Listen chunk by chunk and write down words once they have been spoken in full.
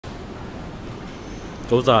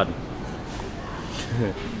早晨。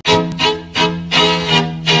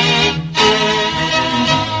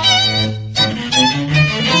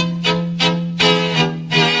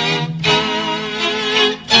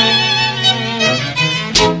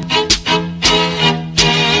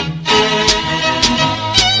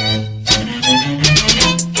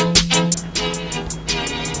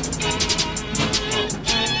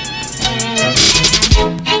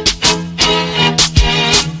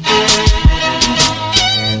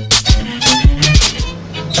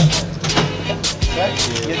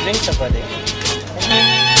You drink somebody.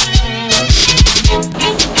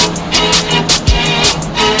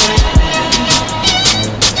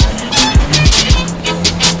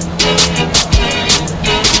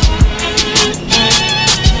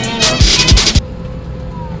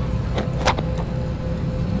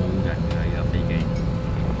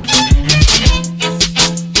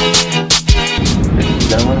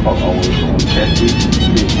 人文報告會從寫啲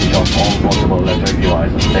資料 all possible letter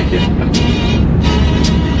devices take it.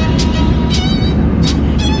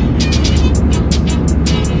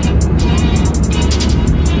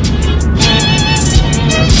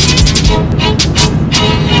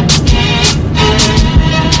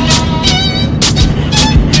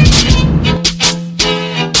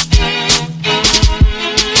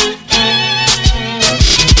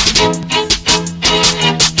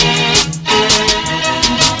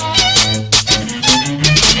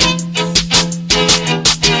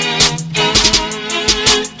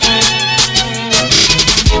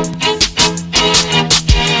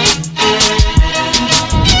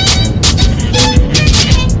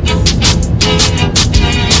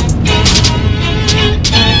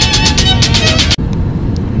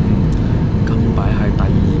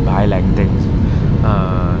靚定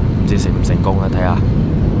唔知成唔成功啊？睇下。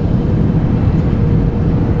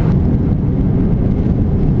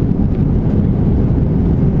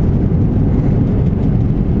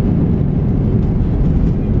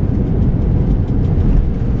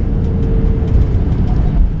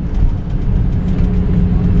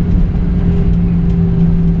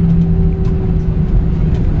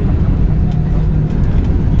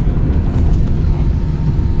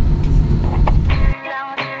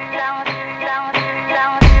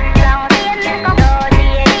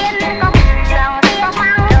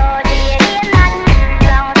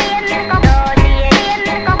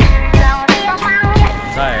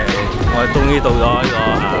終於到咗呢個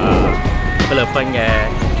菲律賓嘅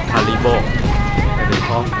卡利波嘅地方，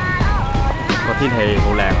個天氣好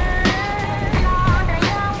靚，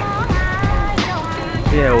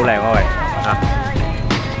天氣好靚啊喂啊！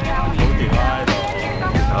好掂啊呢度，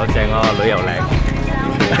好正啊，旅遊靚。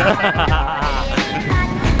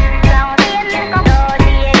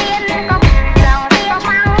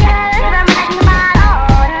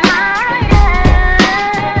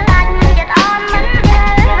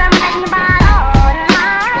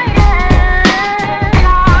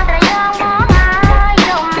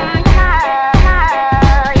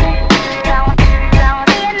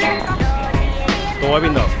到喺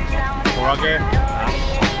邊度？葡萄嘅啊，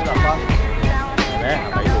呢度翻係咩？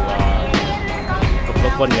喺度啊，咁多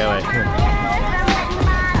軍嘅喂。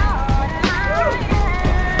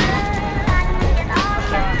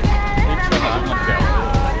啲槍眼咁掉，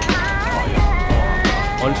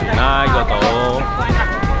安全啦呢個島。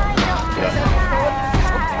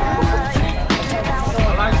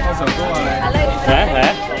我上高啊你。係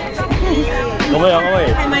咁樣啊喂。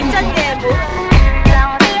係咪真嘅？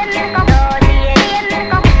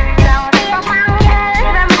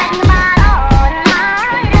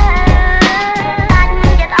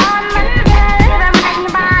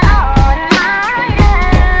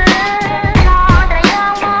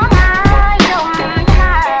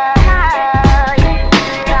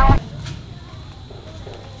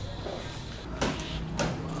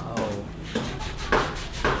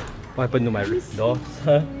我係open to my door.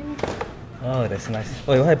 Oh, that's nice.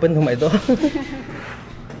 我係open to my door.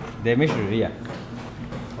 Damage really 啊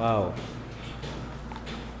 ！Wow.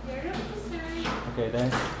 Okay,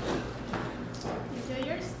 thanks. Enjoy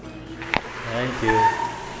your stay. Thank you.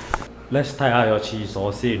 Let's 睇下個廁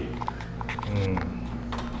所先。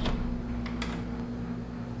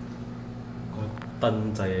個燈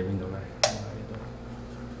掣喺邊度咧？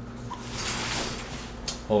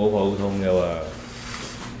好普通嘅喎。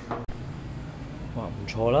哇，唔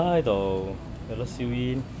錯啦！呢度有得燒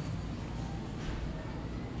煙。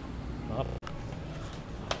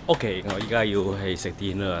OK， 我依家要去食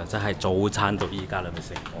點啦，真係早餐到依家都未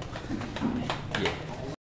食過。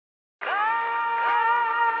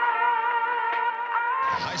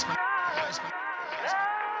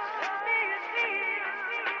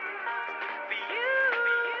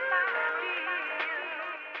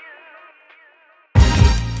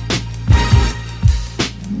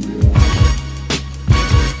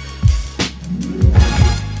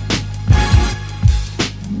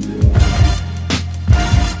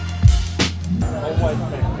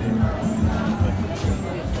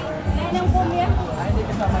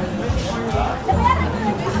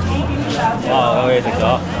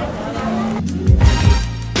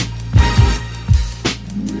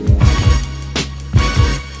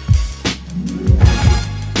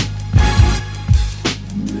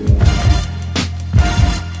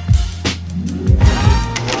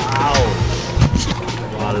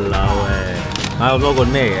咁多罐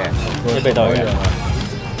咩嘅？啲味道嘅。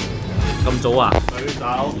咁早啊？水酒。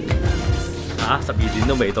嚇，12點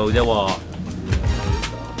都未到啫喎。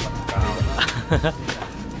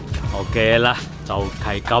OK 啦，就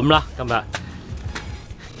係咁啦，今日。